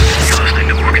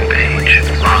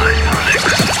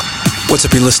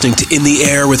What's up? You're listening to In the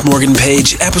Air with Morgan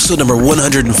Page, episode number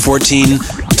 114.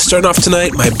 Starting off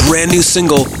tonight, my brand new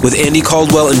single with Andy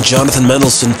Caldwell and Jonathan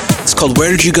Mendelsohn. It's called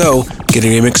Where Did You Go? Getting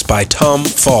remixed by Tom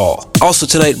Fall. Also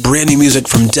tonight, brand new music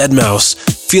from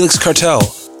Deadmau5, Felix Cartal,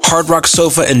 Hard Rock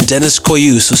Sofa, and Deniz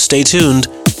Koyu. So stay tuned.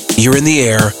 You're in the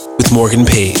air with Morgan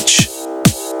Page.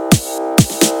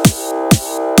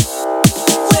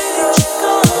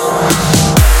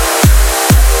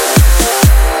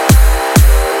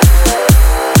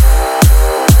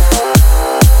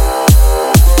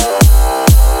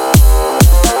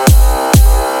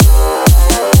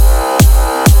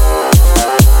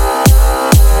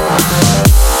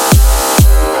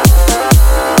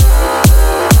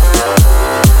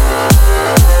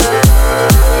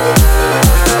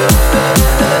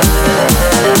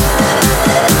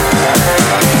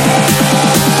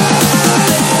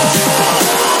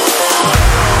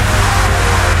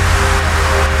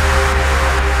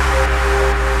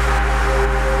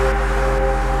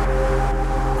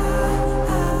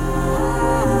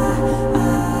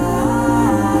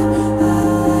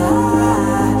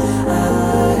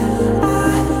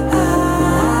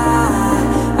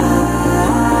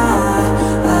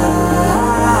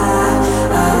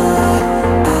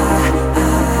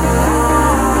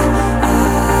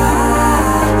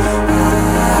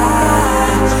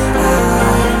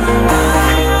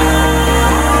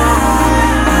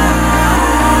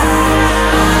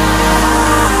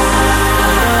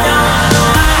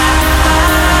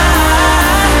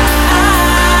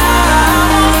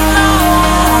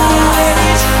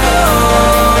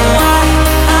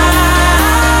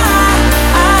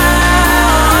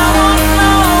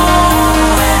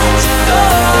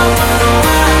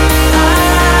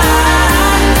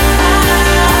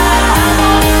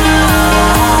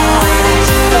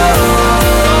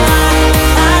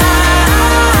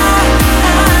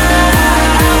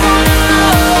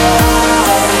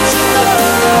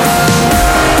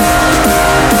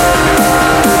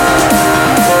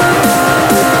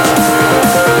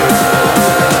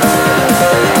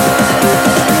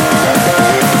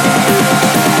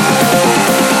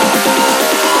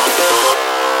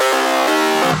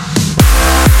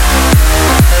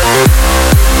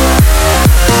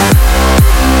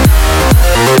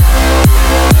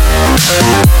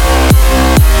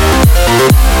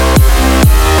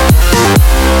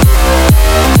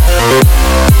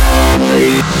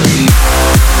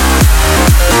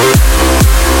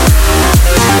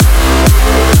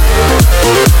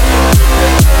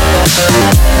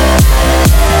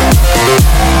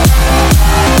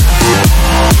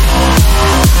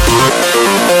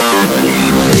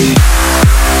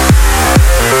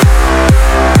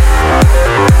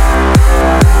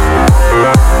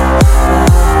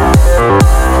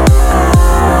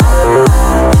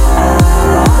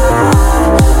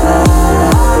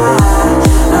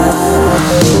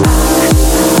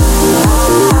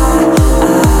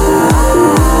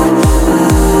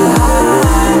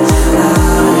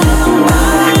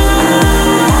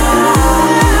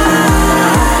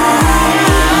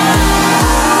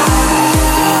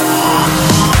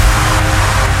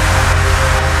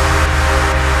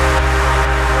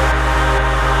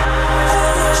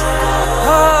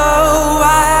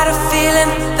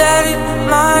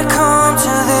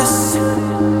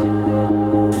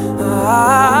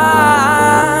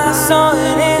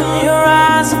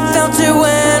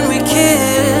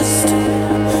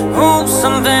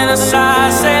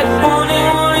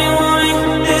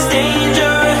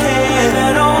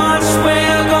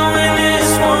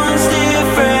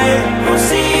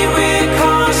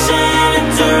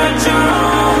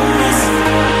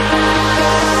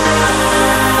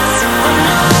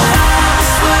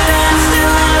 Still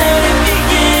let it be.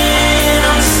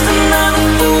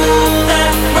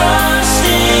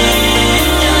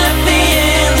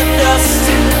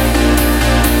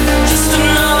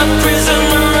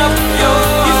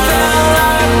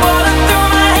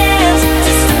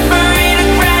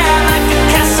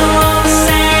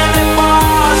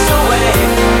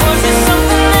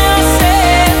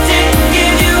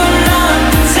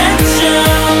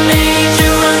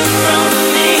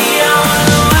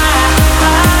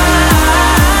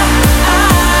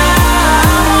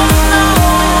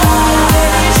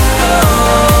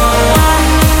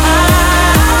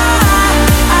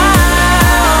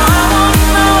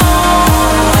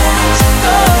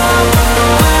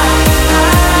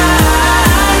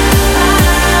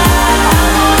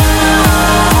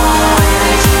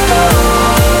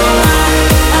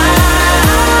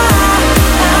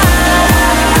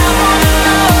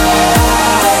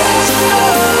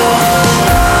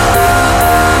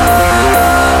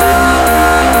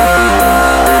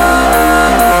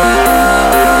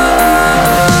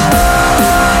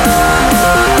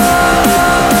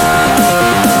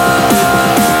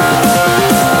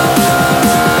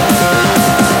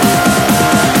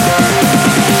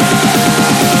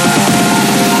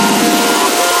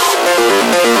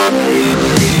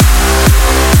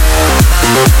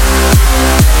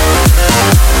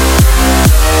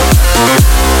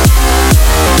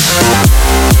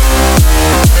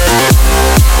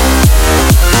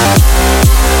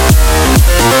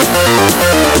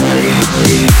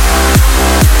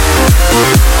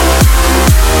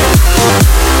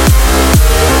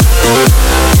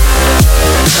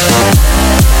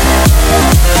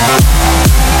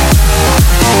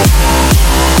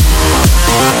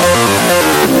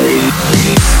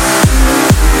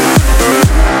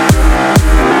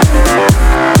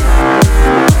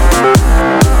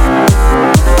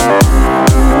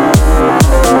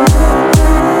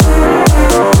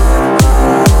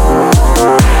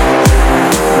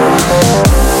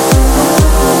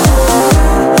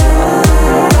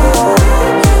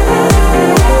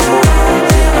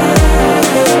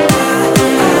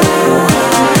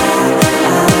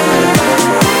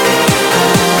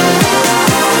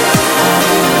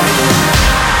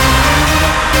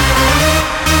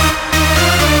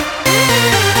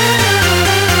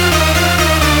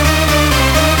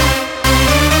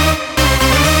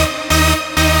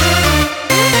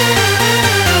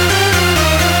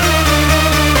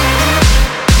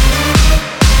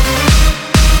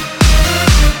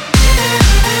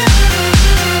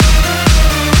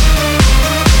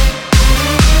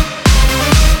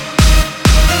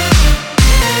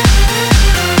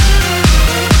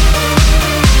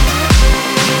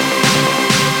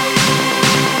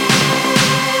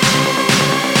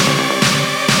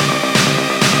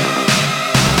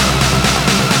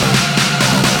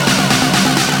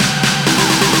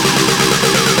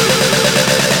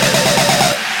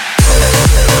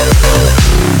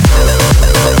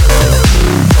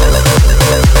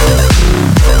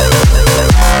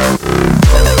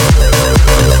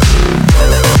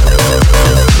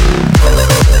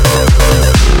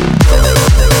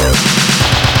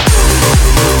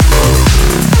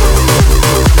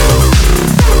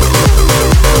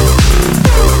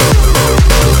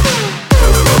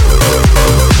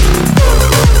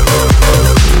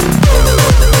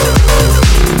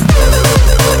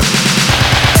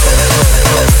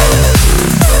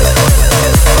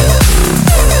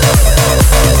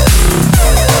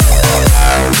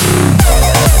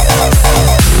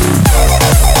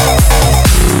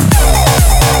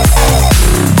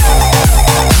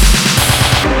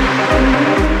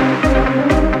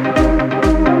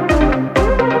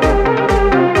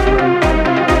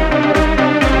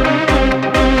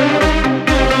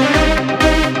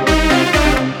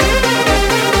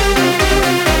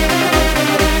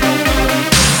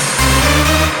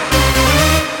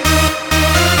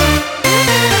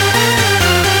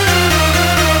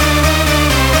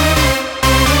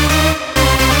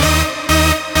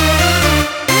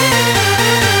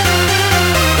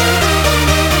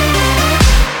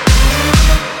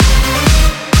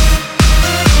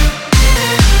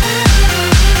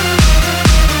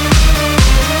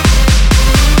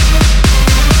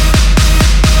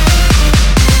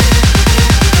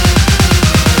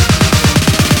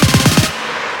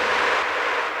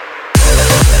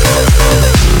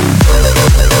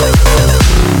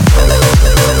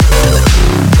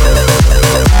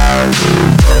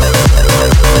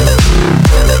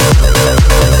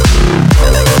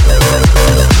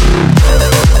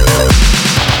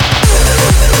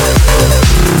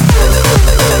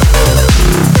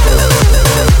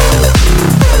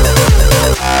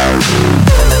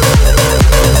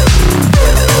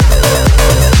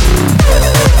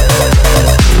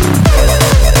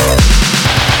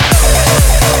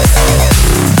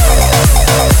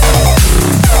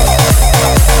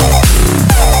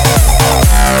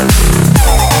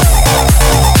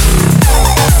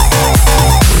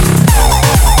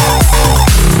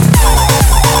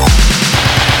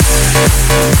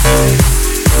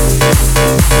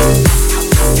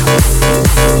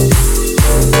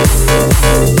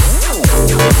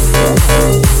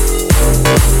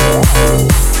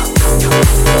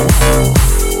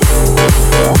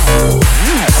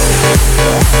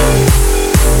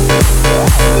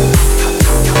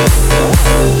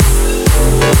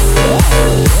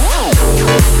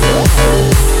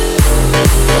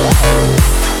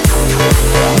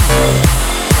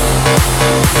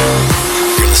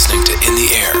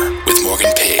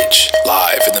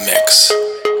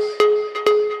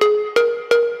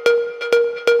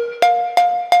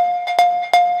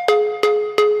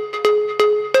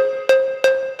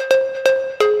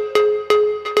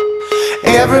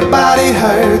 Everybody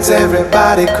hurts,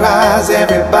 everybody cries,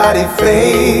 everybody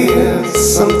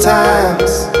fails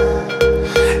sometimes.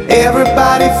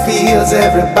 Everybody feels,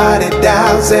 everybody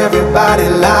doubts, everybody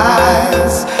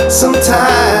lies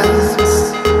sometimes.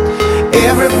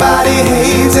 Everybody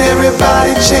hates,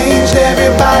 everybody changed,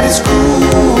 everybody's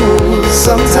screwed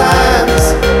sometimes.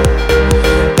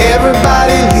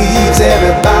 Everybody leaves,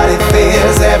 everybody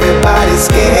fears, everybody's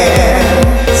scared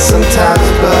sometimes,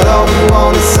 but all we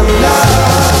want is some love.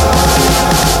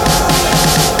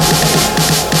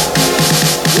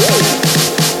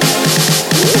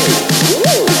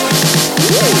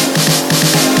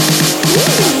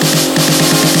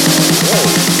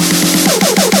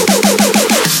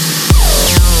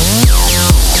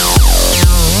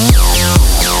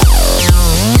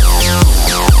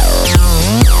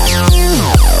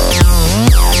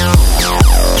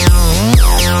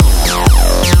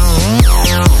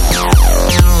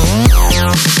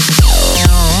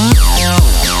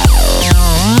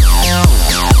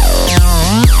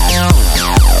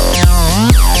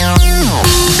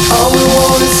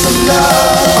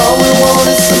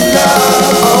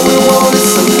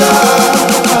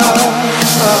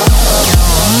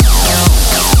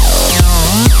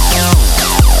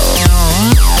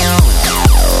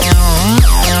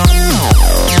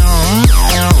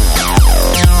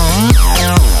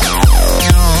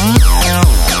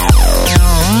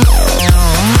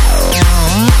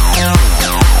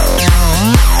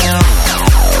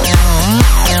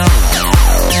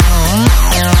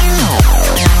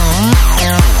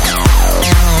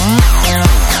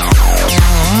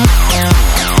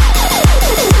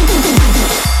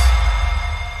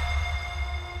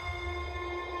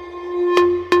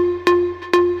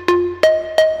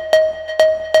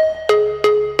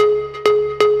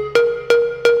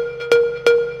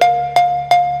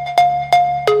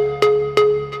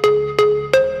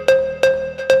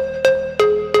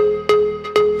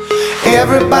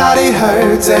 Everybody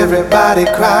hurts, everybody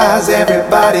cries,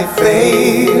 everybody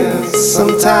fails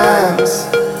sometimes.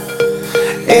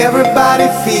 Everybody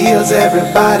feels,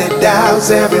 everybody doubts,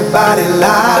 everybody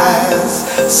lies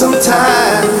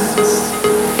sometimes.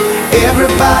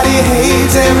 Everybody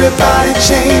hates, everybody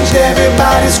changed,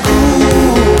 everybody's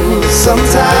screwed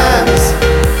sometimes.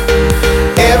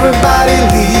 Everybody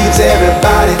leaves,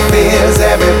 everybody fears,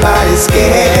 everybody's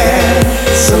scared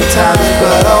sometimes,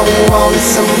 but all we want is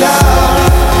some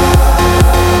love.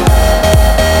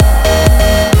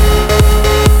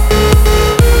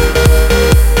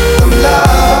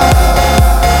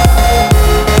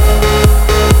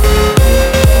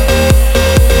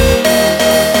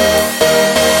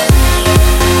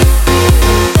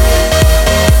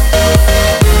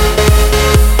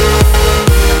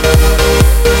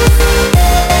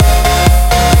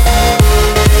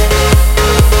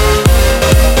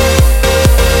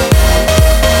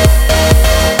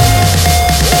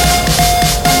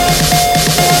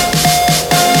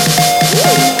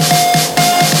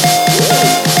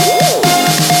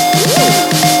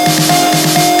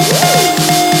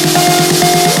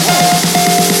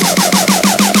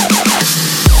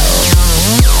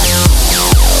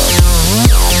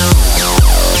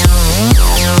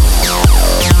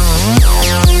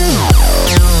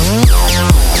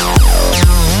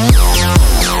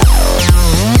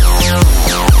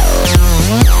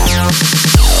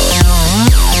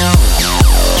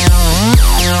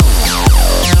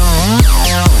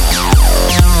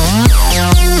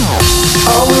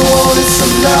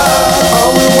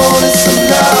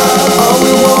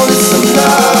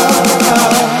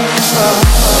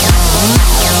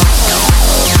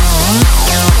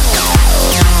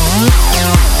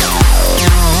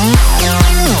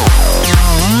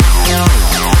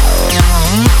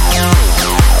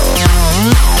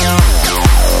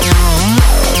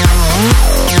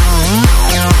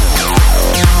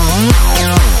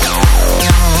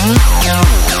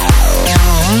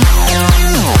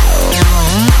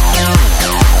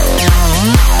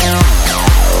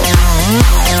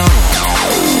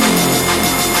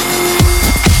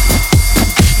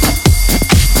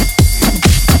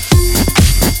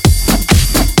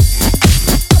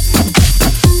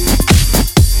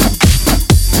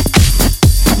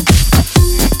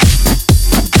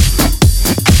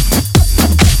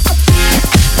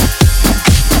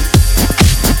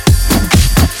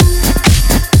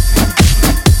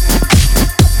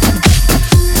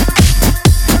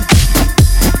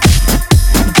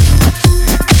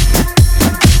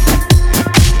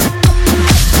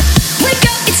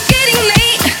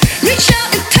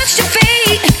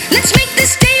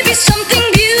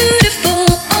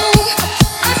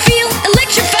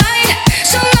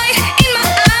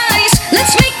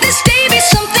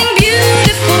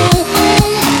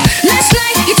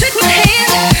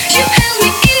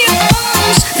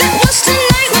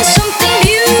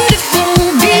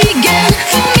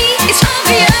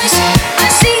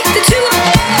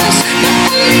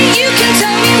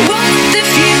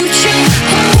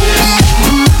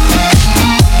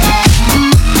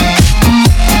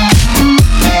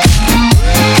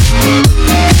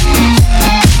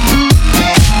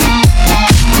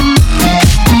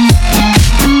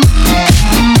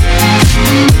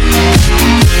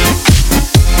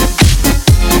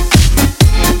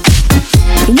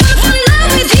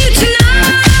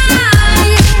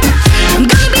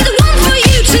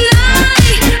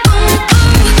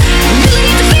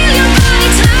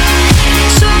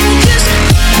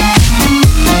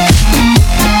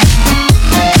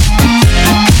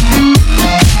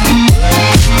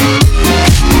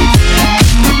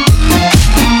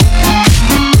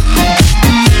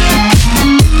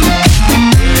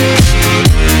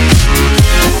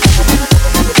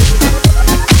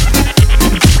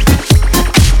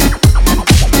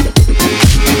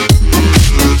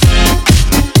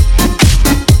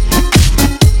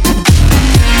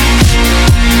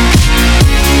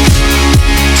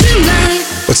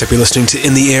 Looks like we're listening to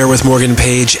In the Air with Morgan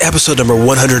Page, episode number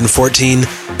 114.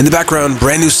 In the background,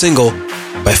 brand new single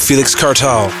by Felix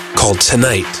Cartal called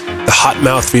Tonight, the Hot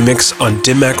Mouth remix on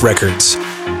Dim-Mak Records.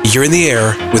 You're in the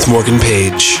air with Morgan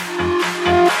Page.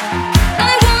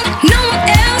 I want no one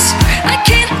else. I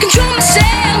can't control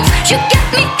myself. You got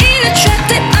me in a trap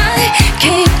that I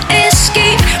can't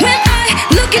escape. When I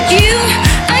look at you,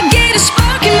 I get a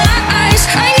spark in my eyes.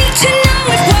 I need to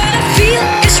know if what I feel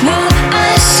is what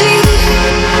I see.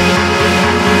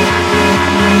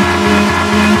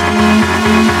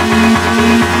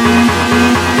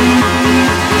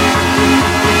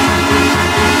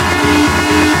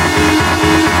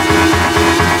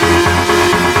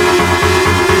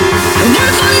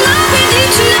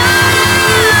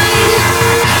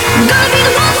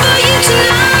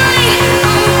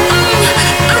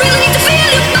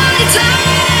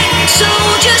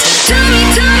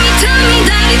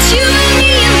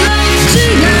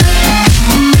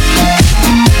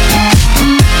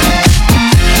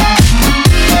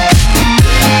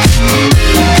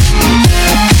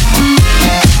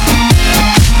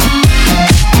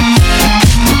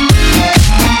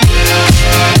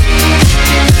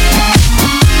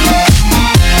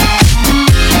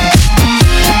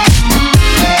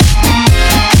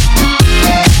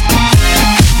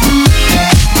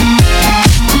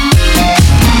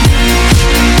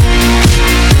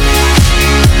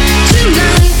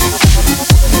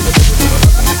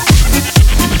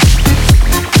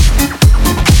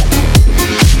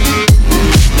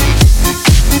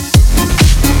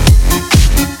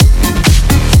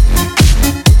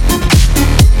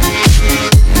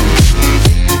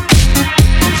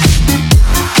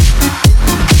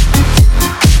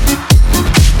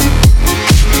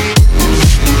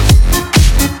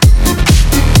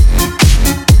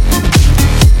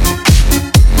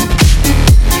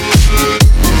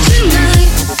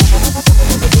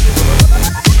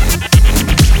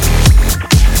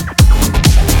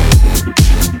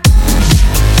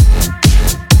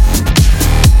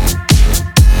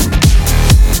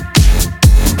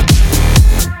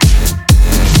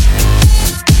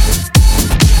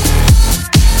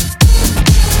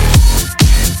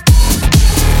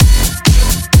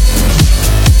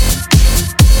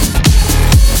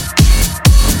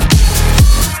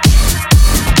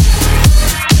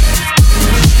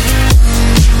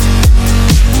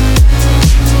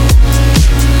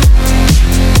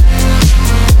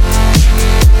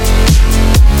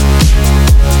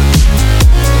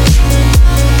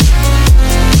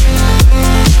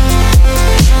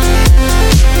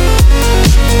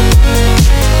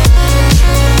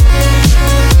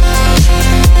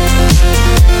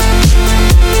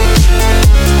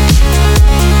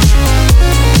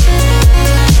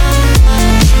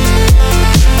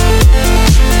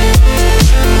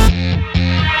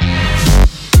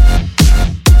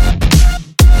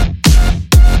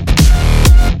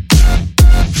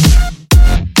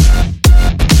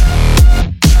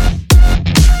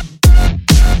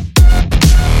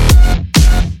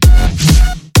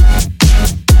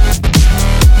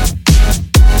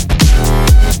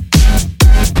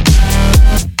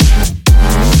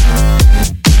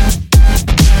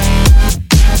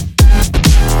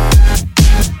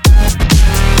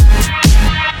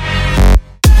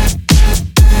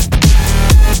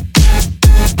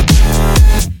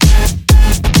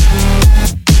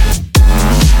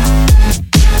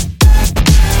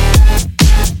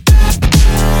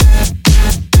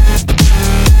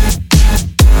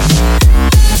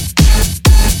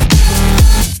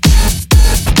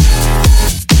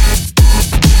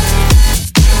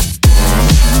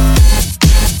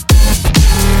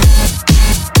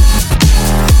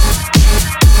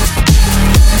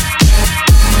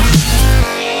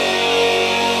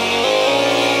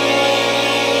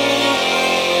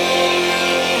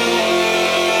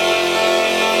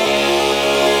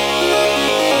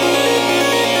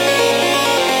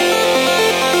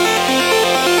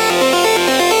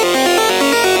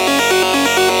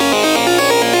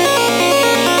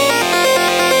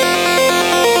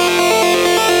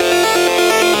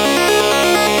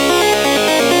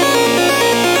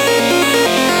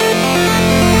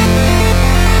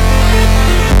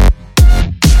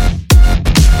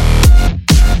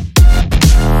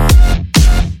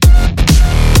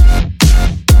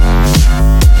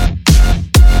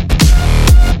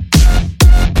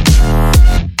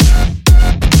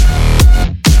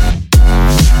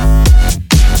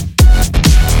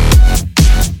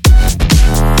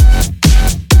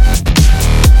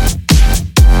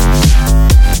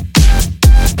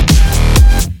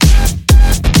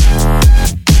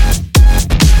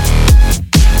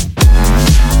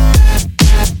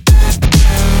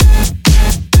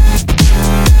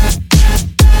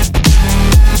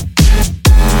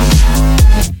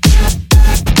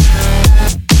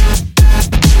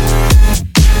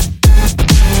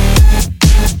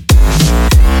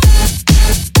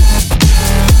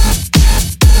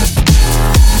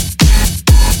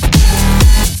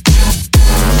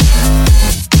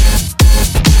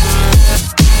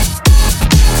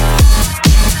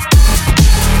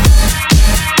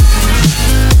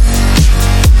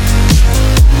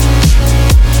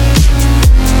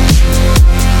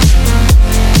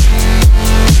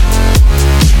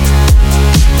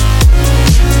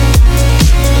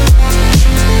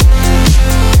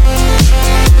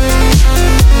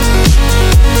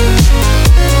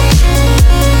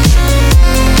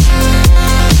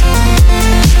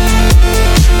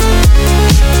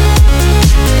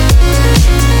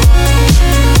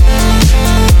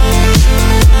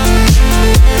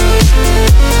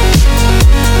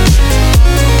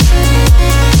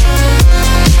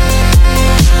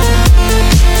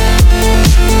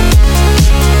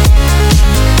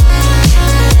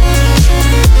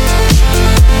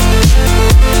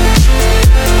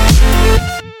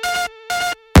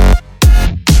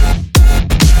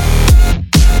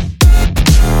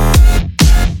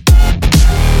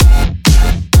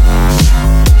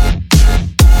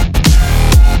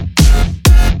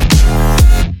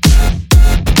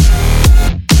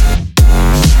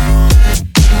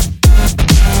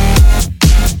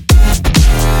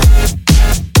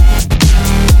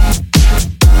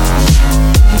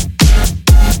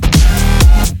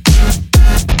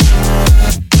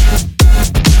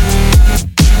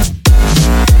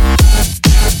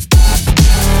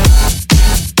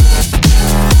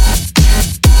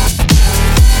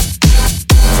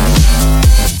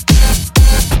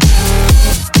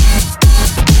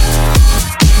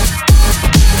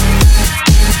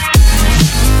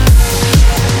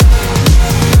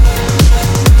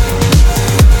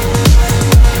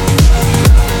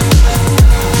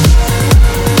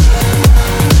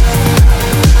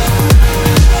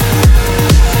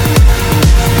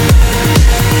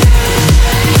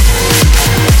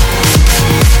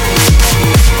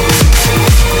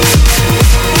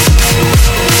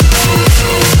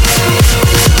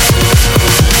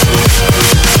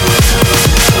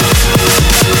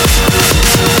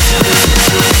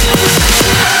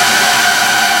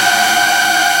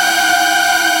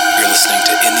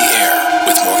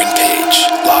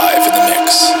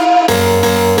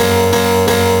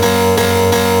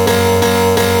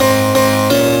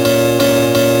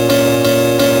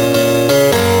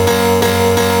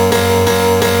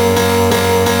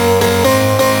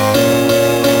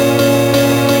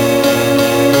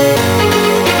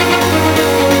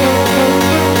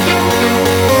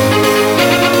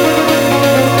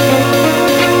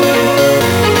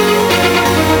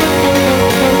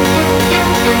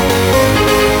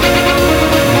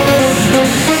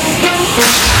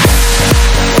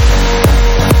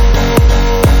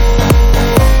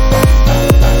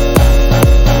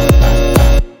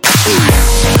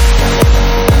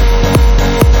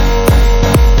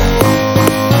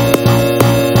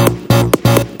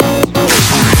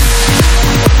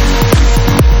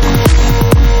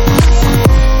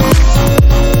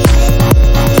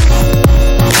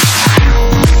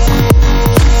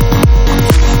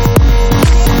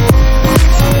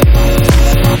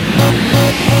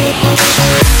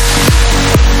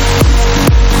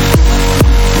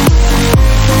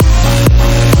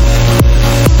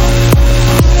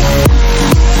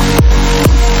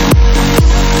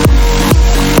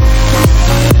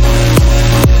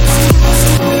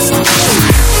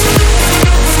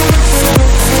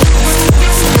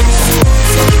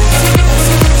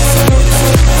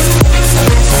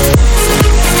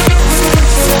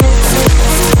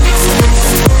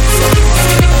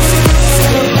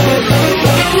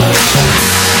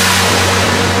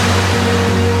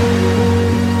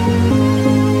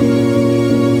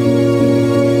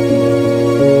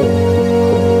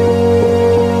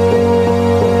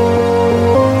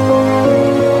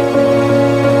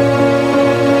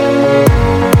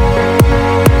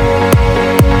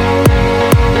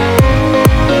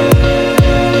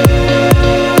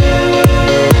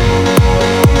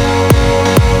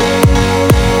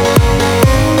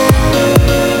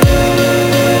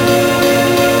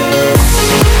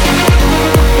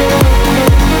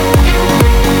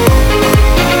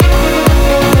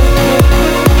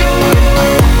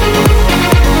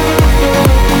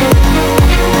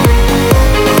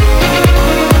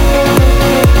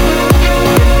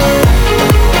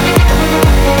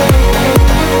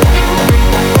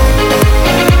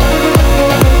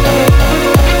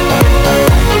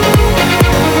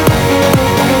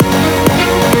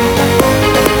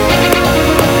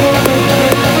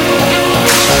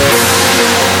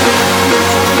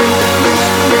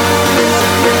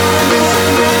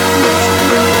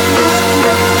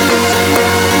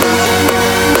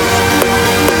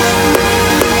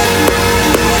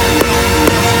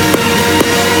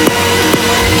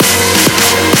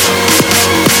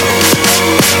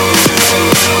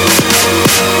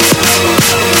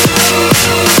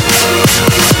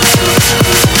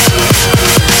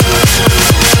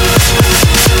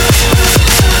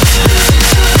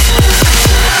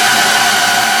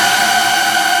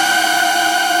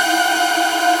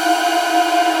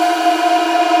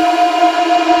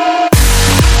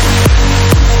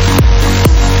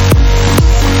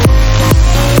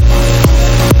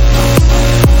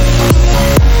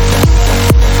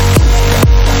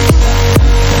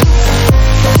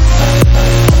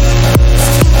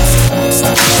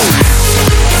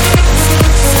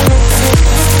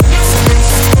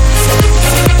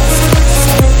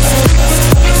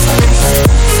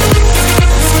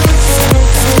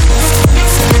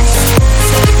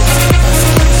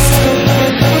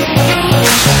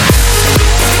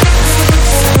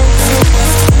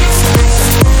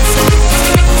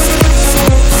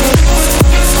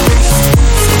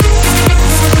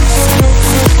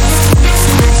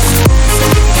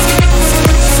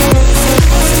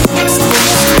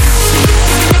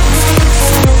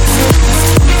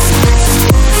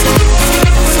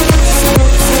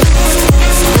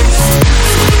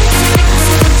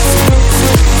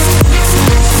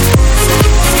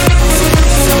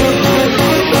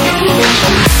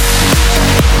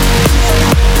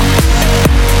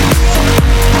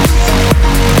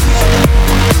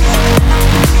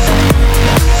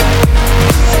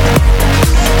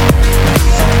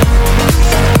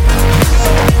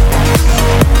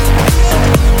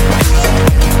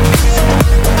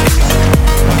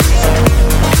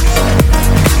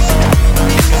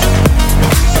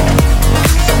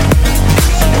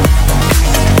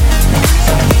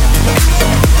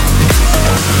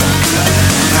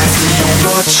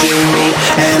 watching me,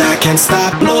 and I can't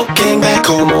stop looking back.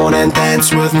 Come on and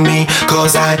dance with me,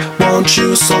 cause I want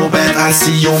you so bad. I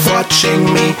see you watching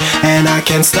me, and I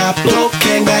can't stop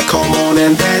looking back. Come on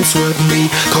and dance with me,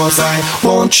 cause I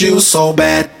want you so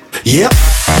bad. Yep.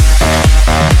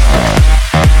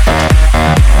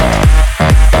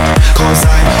 Cause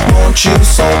I want you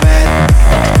so bad.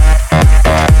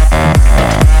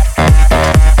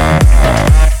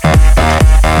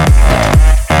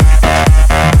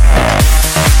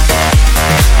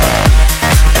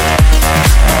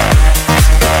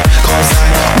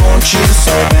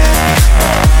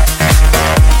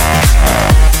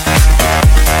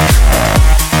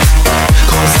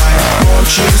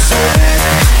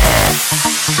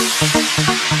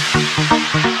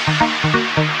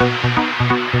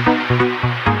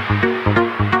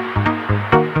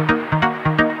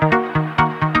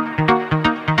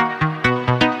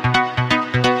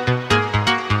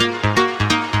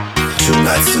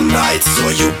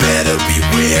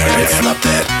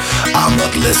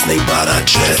 But I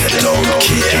just don't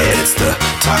care. It's the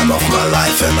time of my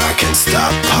life and I can't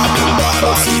stop popping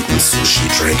bottles, eating sushi,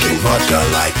 drinking vodka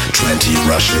like 20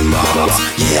 Russian models.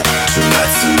 Yeah,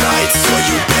 tonight's the night, so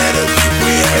you better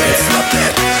beware. It's not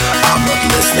that I'm not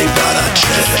listening, but I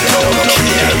just don't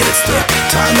care. It's the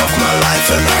time of my life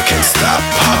and I can't stop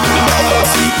popping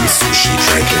bottles, eating sushi,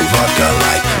 drinking vodka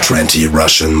like 20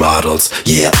 Russian models.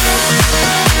 Yeah.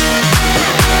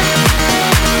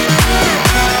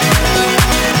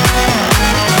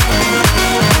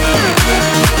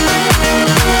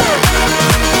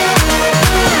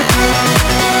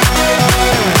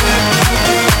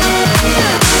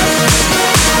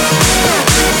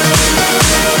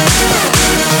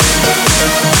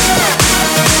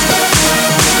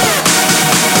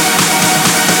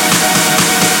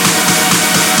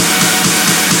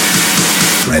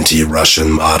 20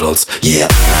 Russian models, yeah.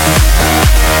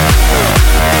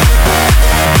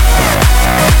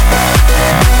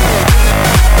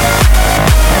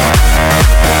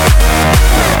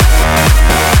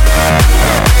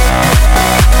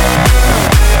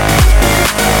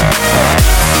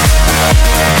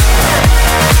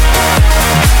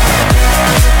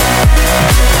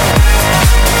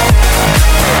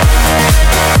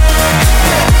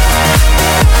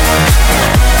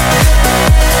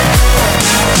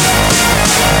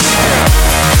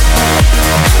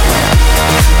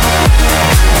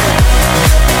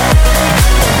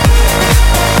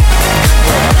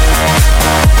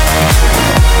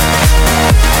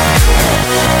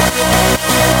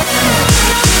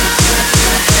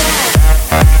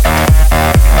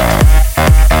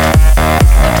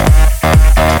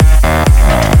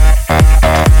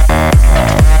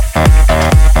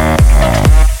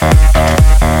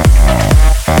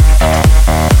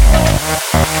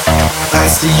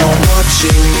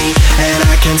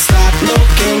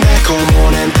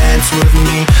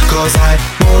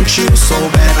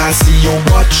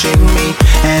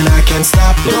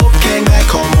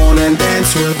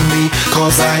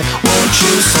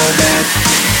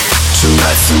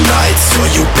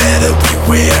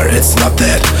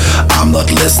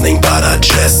 Listening, but I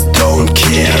just don't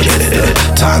care. It's the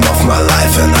time of my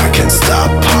life and I can't stop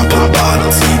popping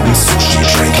bottles, eating sushi,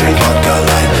 drinking vodka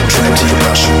like 20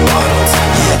 Russian models.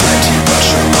 Yeah, 20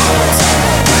 Russian models,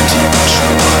 20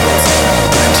 Russian models,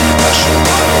 20 Russian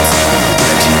models,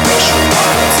 20 Russian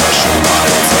models, Russian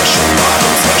models, Russian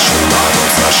models, Russian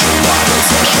models, Russian models,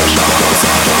 Russian models,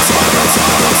 models, models,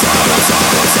 models, models,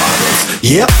 models, models.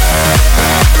 Yep.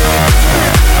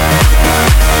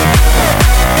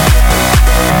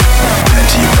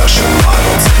 Russian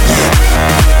models, yeah.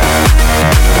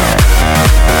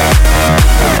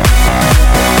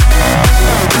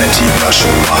 Plenty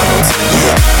Russian models,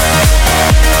 yeah.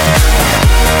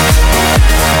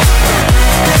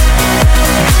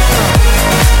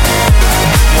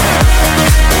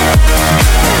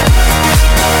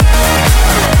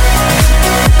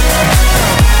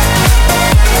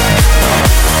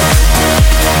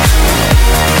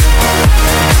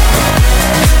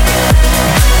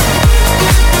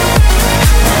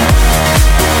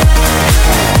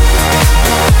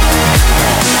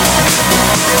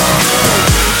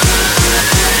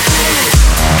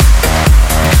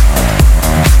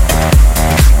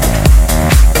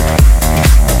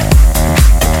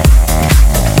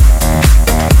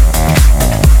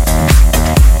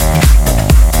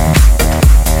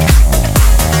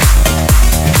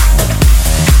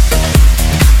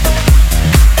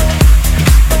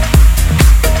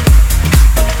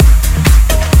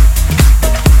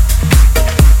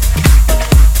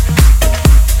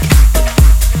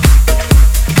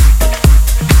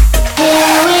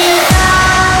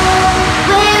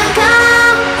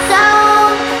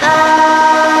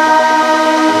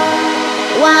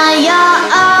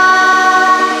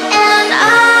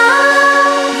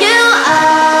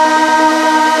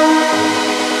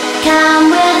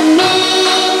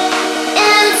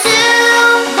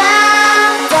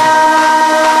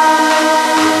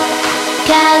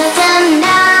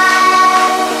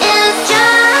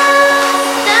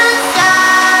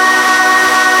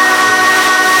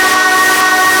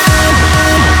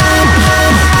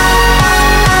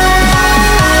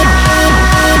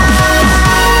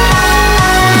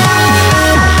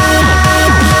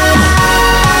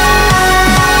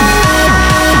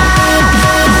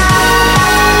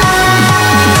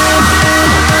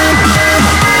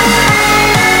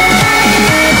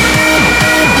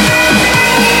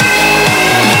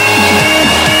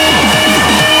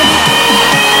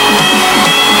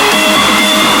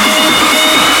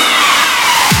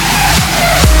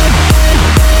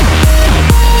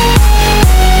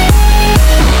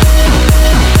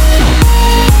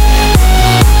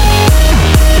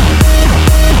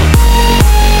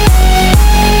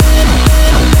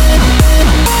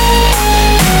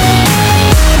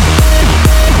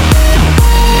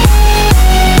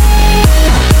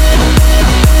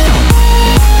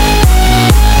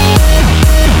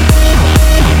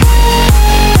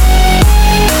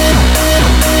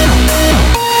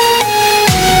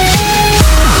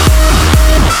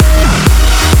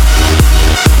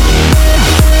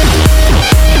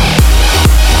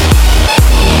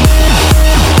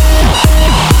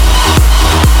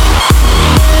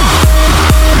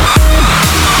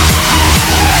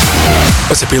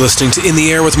 You're listening to In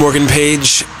the Air with Morgan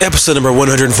Page, episode number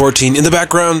 114. In the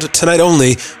background, tonight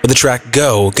only, with the track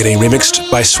Go, getting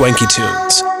remixed by Swanky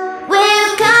Tunes.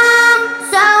 We've come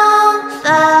so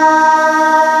far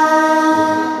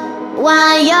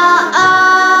while you're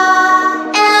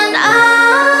all and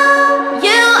all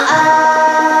you are.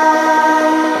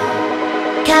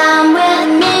 Come with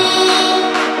me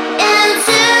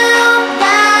into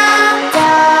the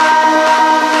dark,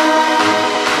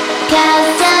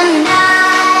 'cause tonight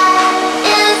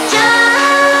is just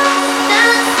the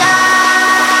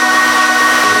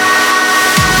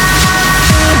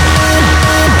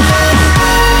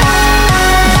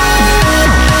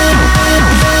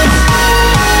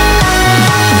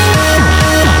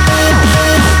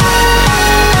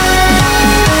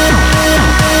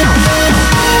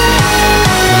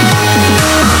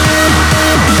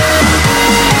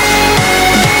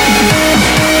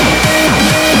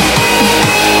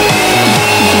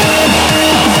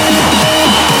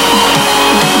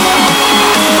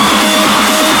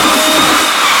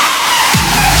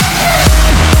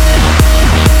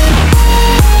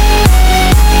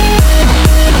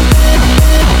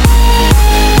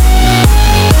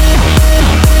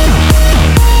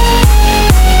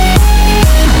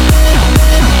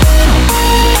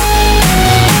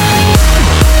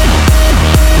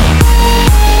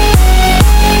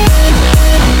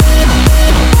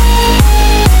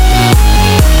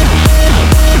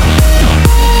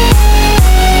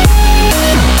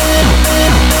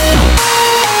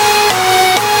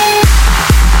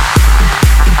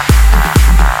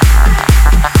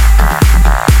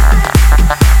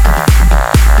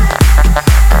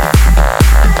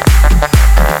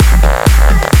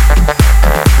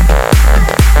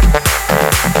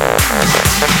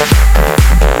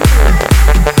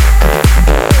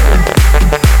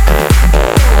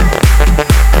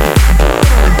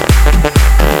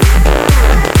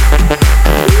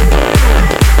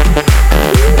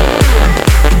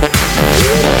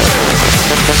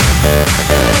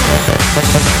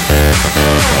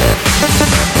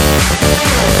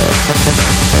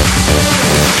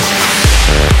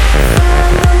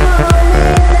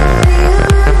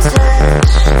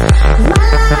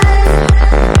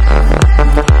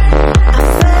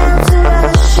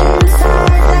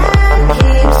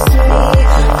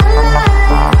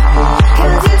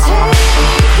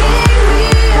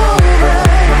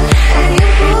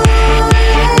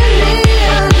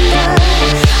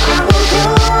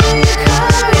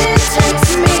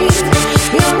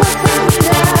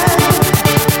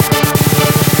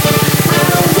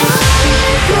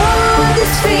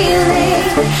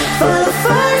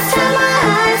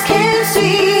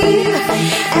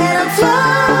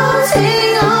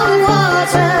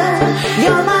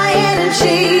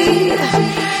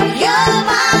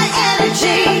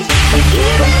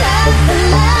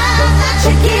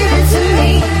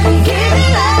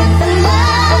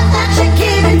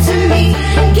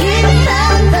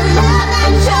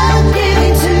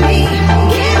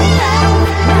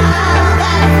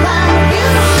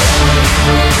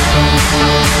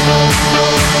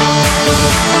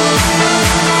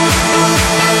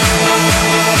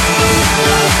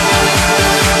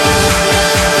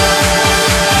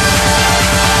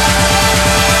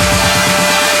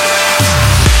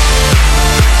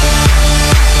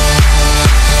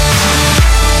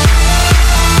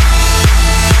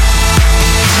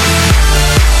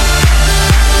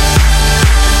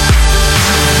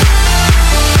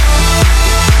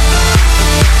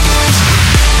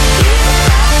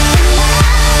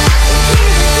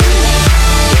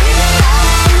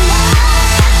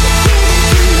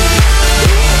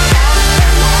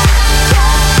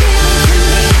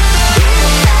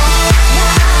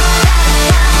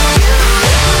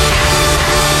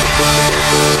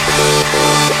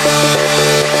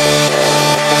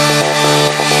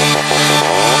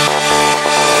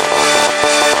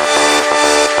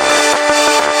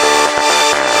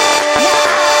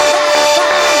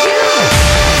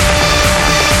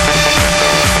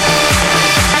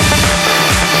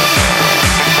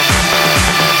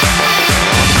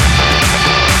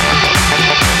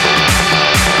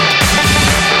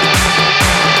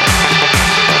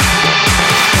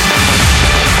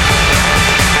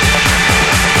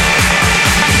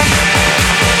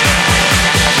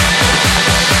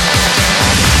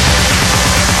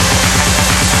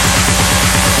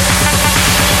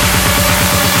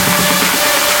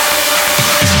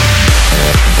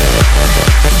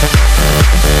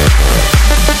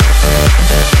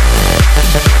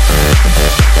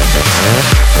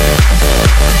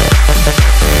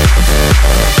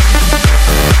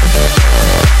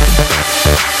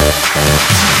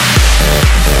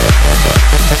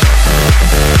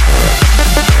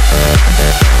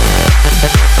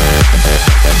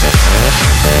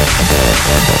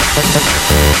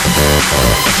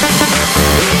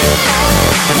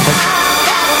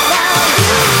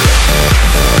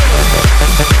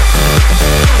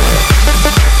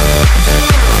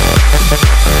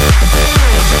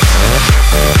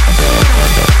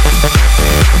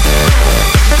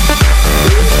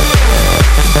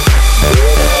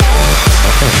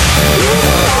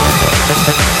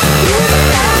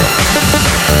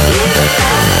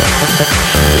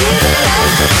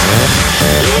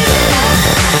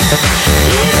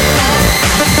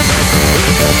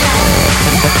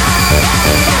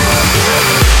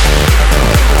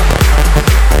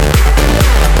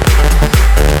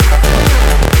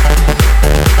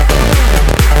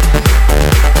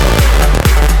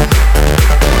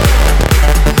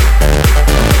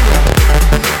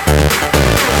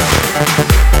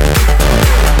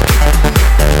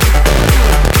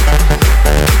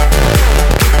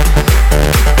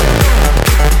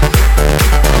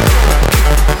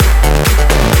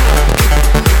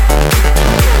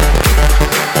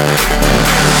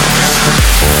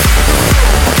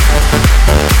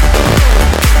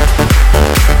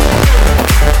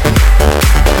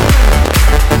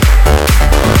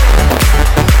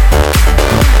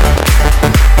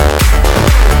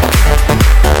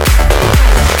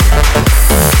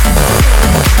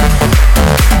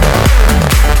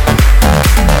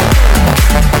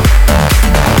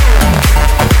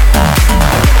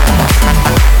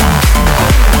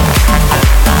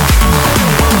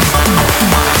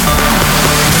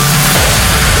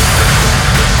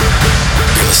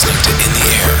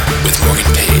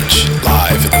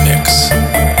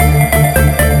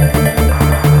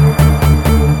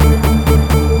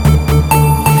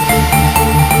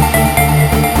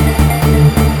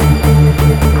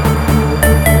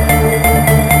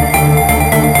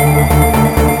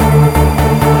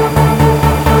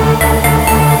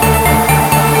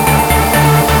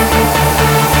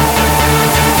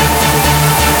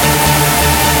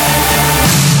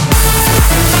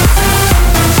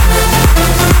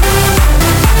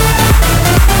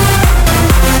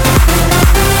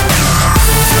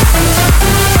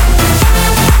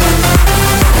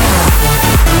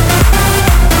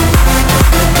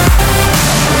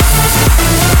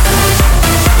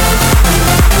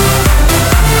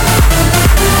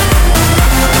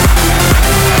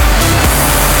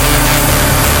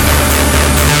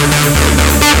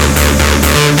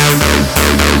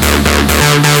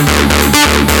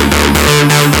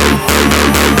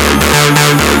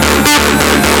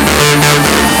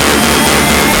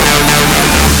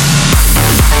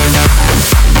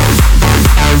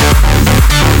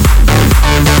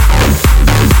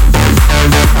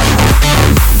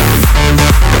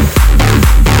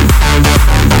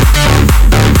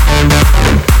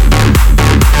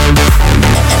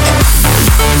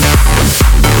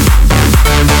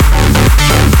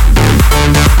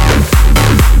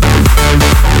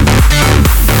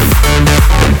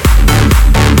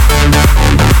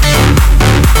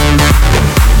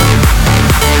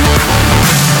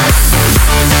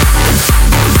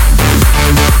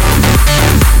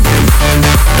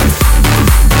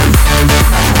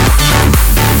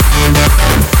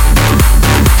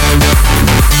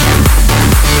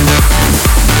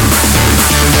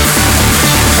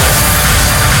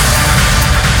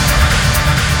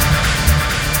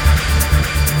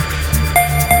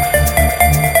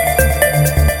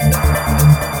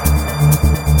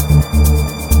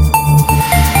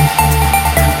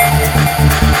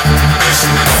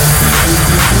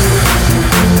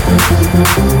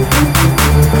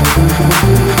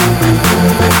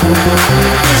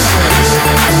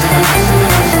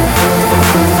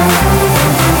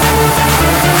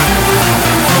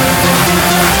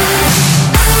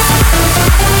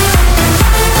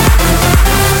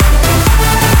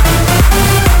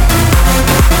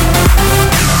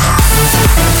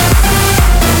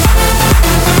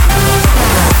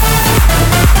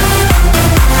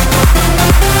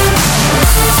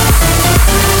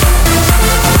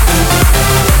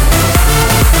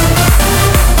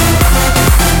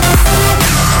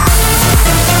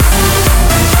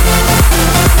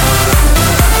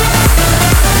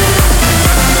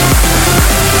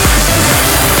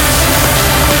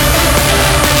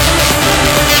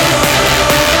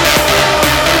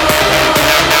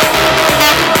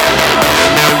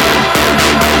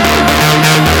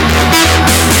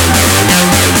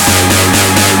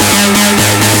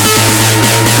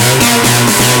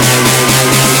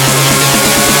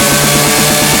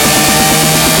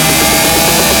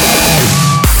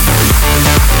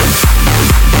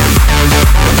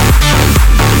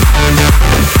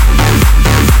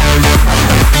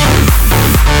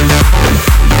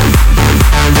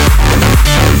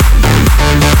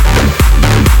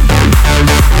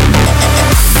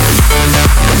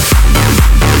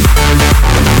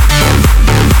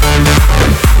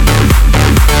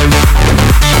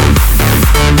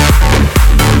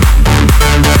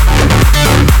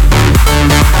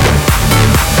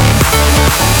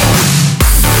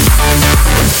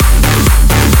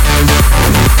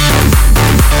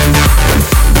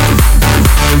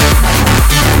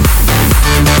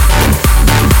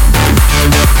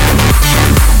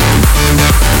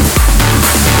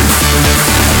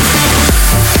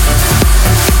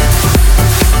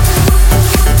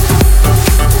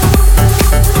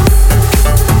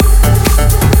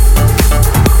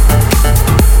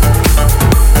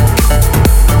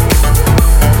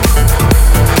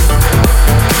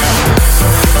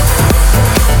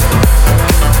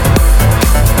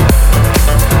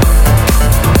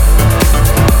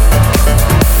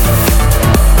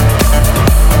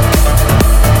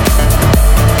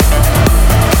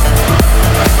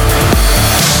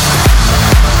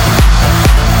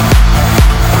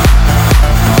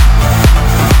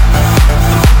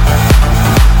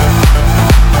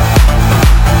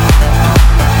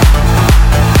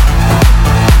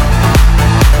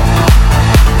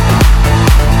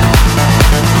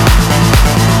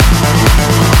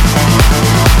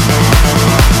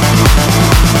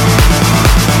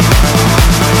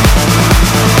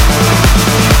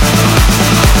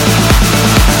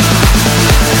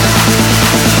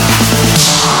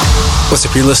What's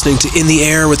up? You're listening to In the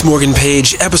Air with Morgan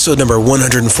Page, episode number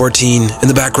 114. In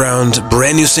the background,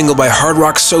 brand new single by Hard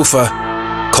Rock Sofa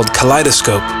called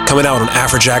Kaleidoscope, coming out on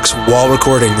Afrojack's Wall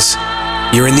Recordings.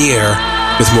 You're in the air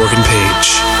with Morgan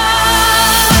Page.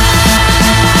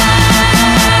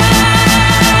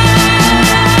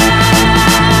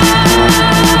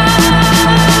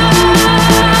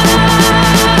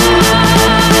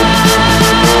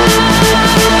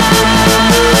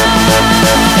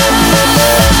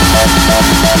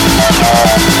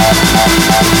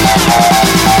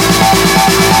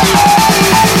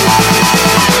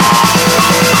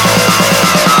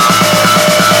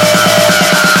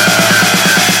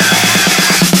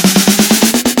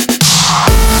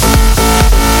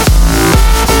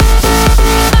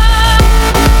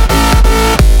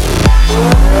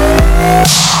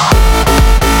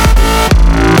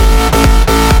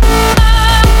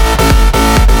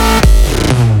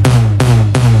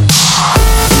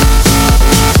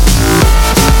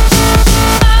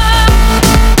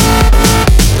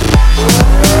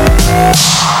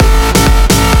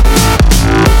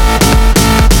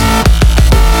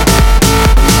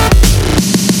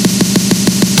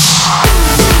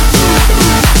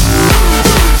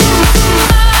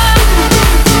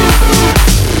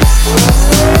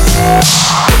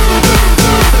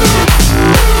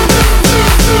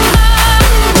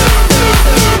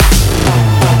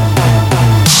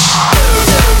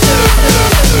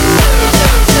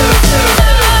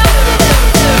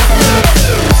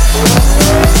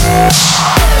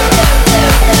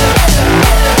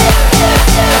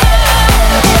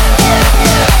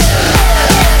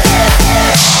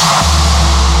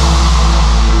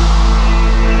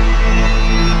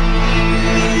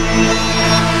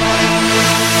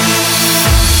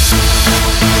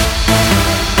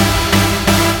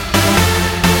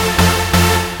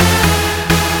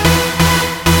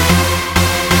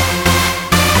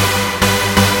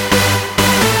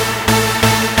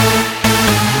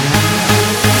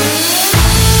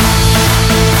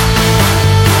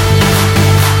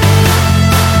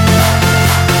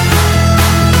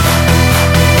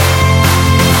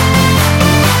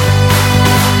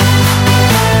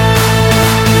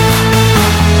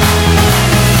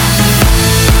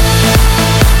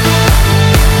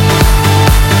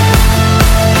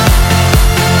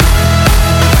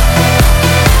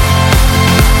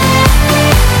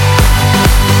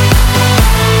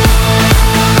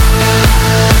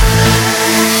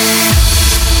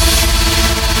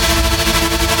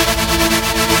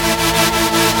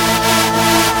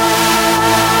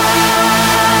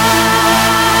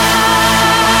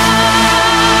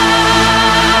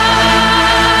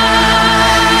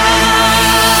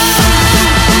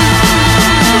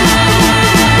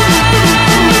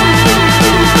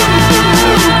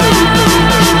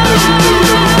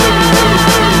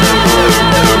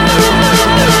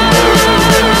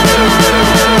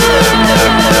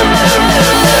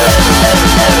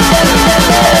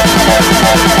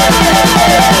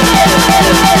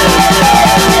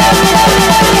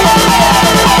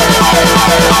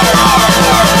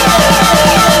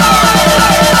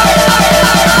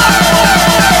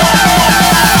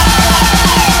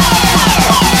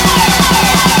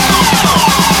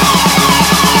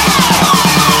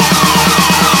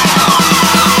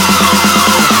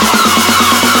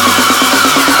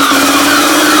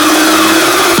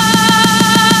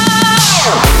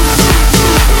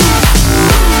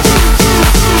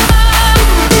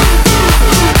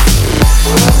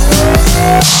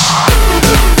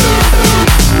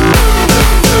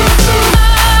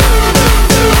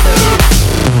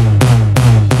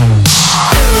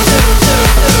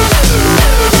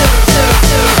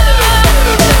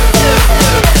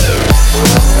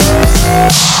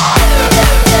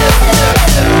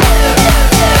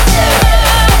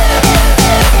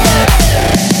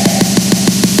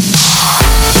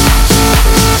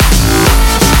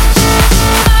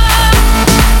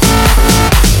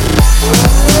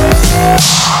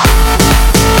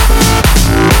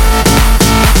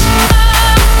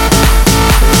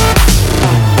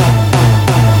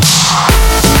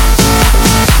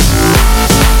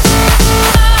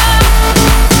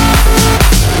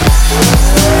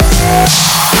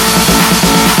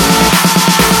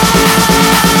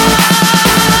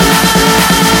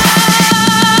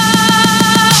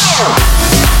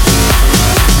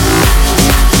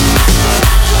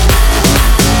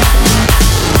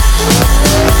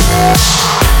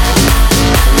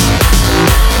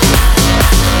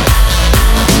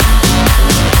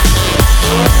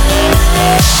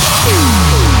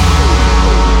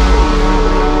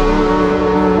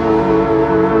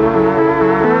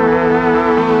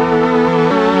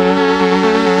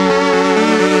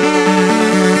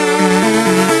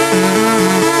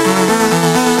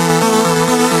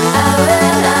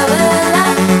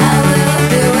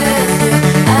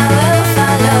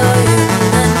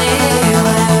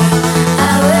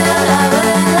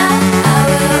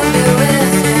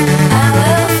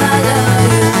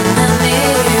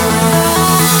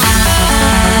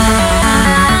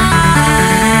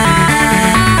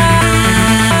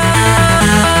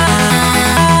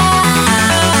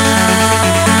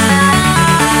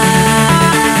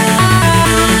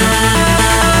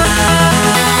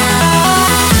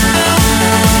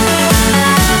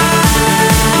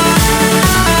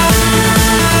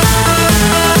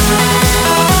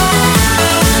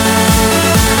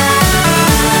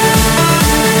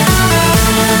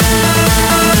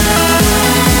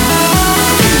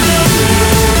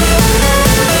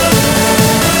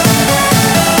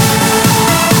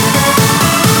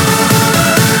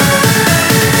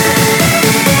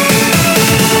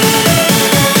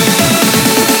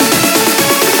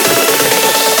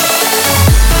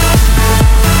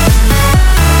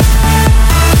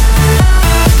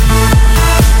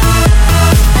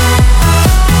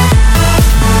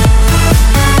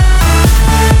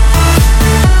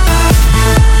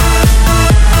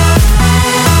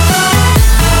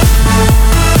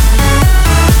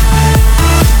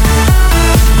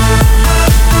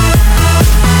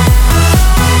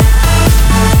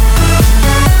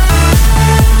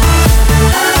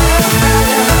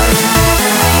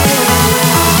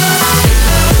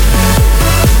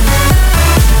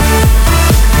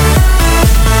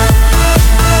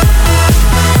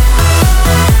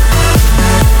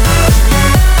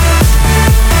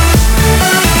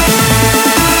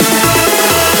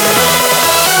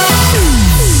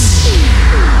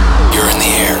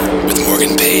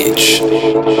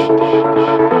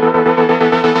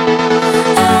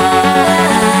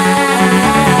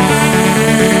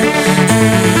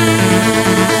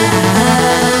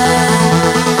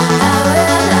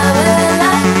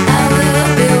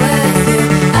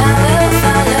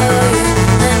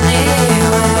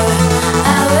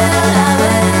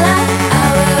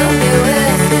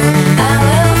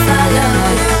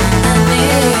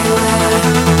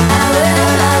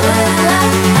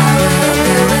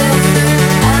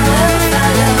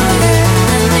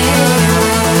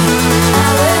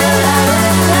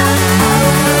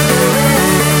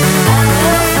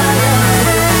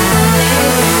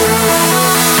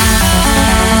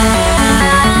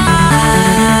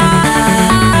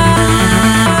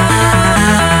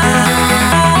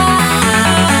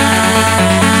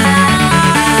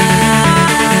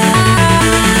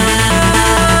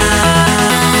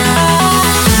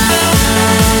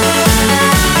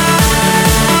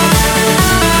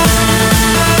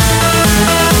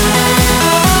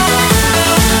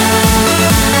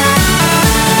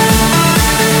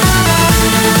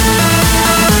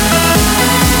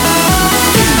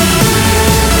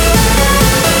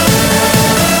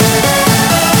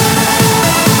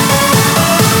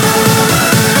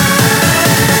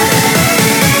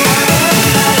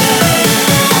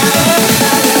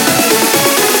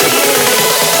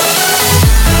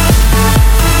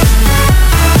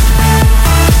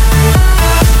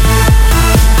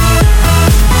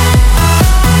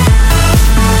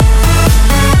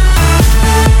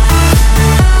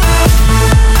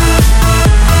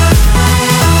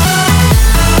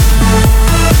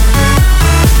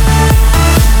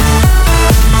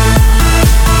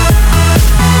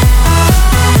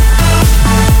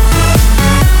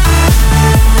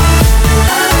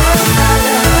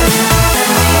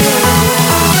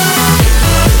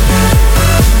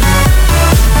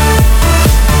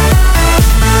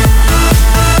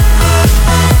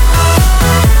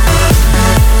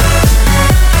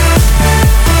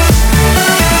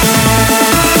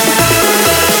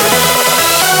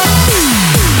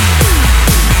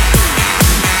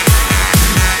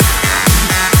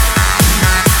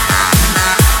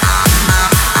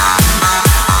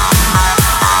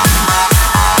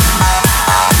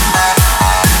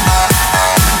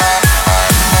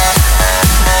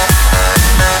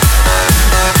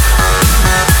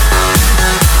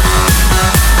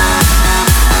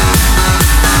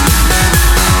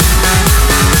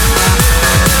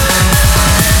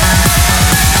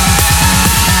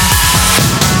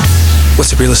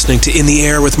 You're listening to In the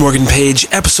Air with Morgan Page,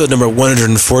 episode number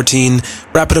 114.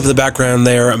 Wrapping up in the background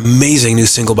there, amazing new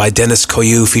single by Deniz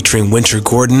featuring Winter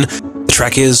Gordon. The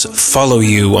track is Follow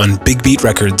You on Big Beat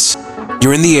Records.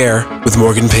 You're in the air with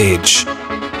Morgan Page.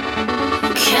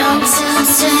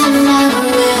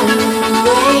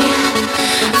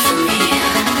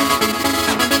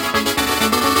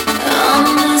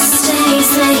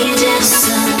 They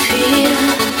disappear.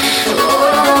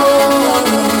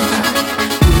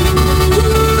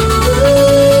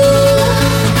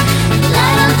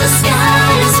 Light up the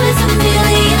skies with a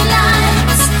million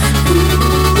lights.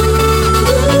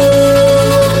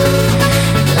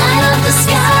 Light up the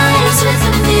skies with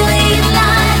a million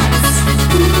lights.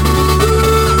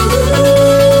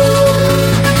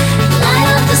 Light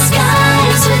up the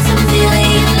skies with a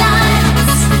million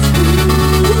lights.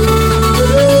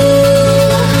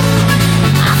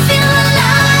 I feel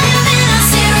alive in a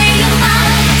stereo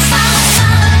lights.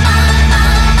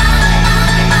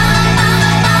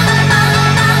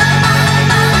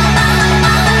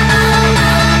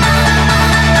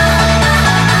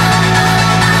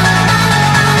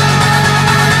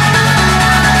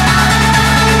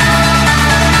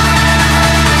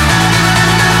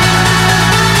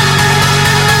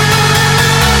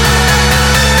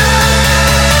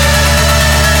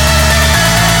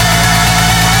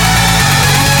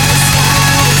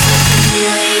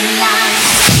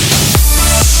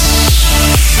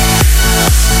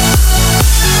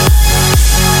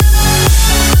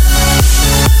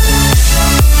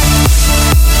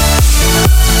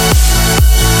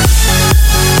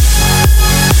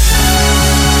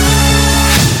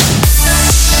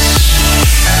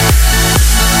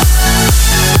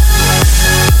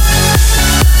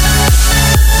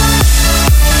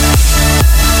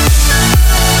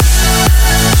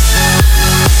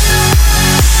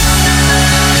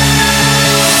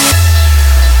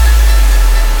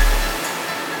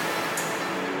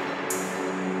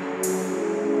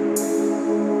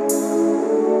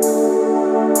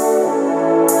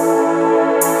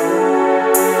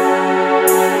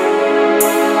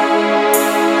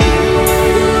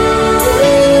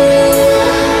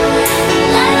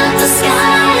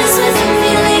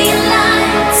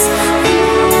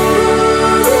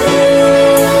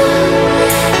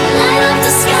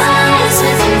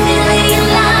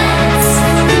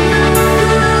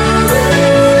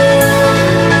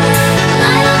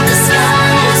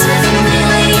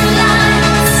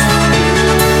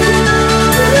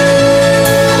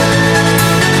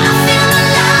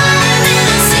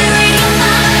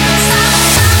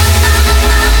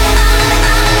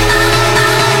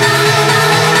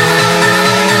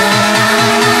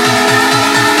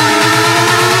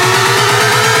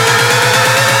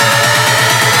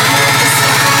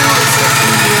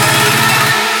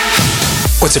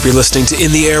 What's up? You're listening to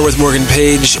In the Air with Morgan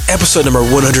Page, episode number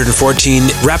 114.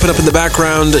 Wrapping up in the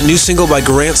background, new single by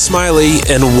Grant Smiley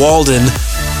and Walden,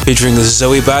 featuring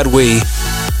Zoe Badwi.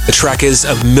 The track is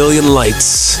A Million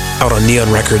Lights, out on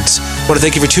Neon Records. I want to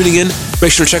thank you for tuning in.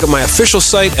 Make sure to check out my official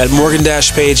site at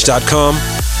morgan-page.com.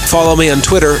 Follow me on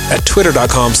Twitter at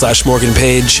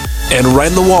twitter.com/morganpage. And write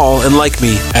on the wall and like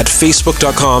me at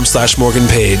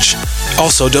facebook.com/morganpage.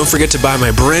 Also, don't forget to buy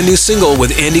my brand new single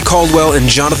with Andy Caldwell and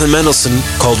Jonathan Mendelsohn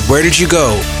called Where Did You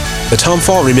Go? The Tom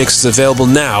Fall remix is available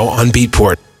now on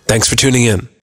Beatport. Thanks for tuning in.